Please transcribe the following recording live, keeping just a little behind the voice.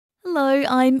Hello,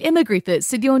 I'm Emma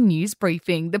Griffiths at your news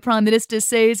briefing. The Prime Minister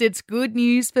says it's good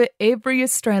news for every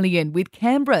Australian, with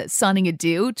Canberra signing a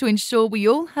deal to ensure we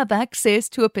all have access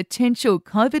to a potential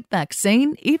COVID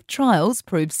vaccine if trials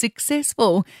prove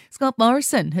successful. Scott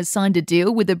Morrison has signed a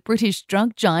deal with a British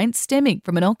drug giant stemming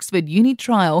from an Oxford uni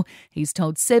trial. He's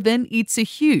told Seven it's a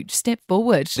huge step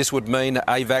forward. This would mean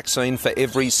a vaccine for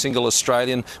every single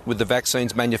Australian, with the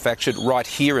vaccines manufactured right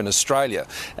here in Australia.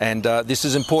 And this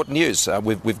is important news.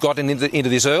 We've gotten into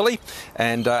this early,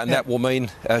 and that will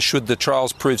mean, should the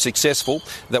trials prove successful,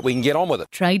 that we can get on with it.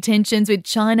 Trade tensions with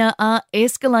China are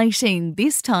escalating,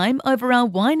 this time over our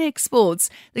wine exports.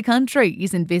 The country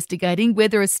is investigating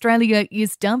whether Australia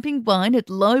is dumping wine at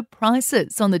low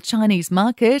prices on the Chinese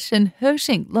market and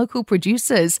hurting local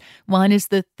producers. Wine is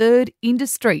the third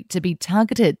industry to be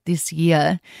targeted this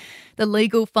year. The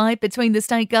legal fight between the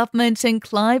state government and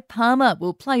Clive Palmer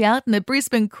will play out in the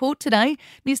Brisbane court today.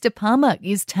 Mr Palmer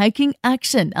is taking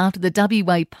action after the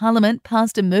WA Parliament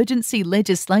passed emergency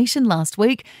legislation last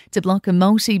week to block a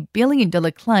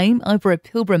multi-billion-dollar claim over a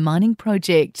Pilbara mining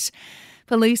project.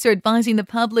 Police are advising the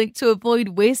public to avoid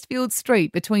Westfield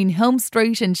Street between Helm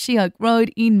Street and Sheoak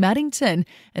Road in Maddington.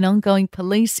 An ongoing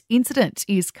police incident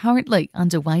is currently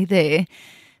underway there.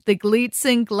 The glitz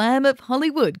and glam of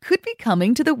Hollywood could be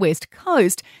coming to the West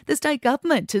Coast. The state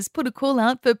government has put a call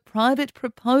out for private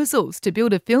proposals to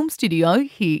build a film studio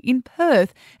here in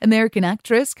Perth. American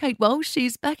actress Kate Walsh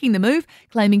is backing the move,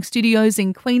 claiming studios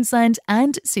in Queensland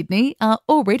and Sydney are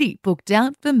already booked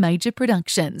out for major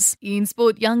productions. In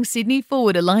sport, young Sydney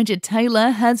forward Elijah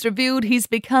Taylor has revealed he's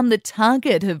become the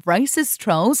target of racist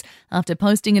trolls after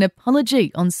posting an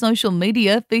apology on social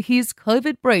media for his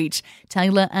COVID breach.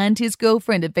 Taylor and his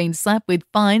girlfriend have been slapped with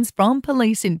fines from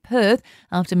police in Perth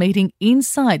after meeting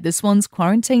inside the Swans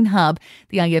quarantine hub.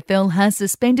 The AFL has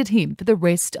suspended him for the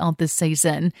rest of the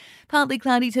season. Partly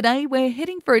cloudy today, we're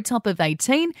heading for a top of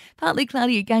 18. Partly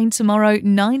cloudy again tomorrow,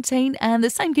 19, and the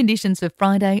same conditions for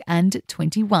Friday and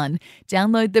 21.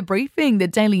 Download The Briefing, the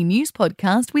daily news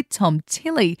podcast with Tom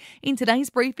Tilley. In today's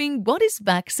briefing, what is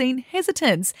vaccine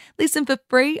hesitance? Listen for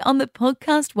free on the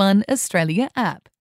Podcast One Australia app.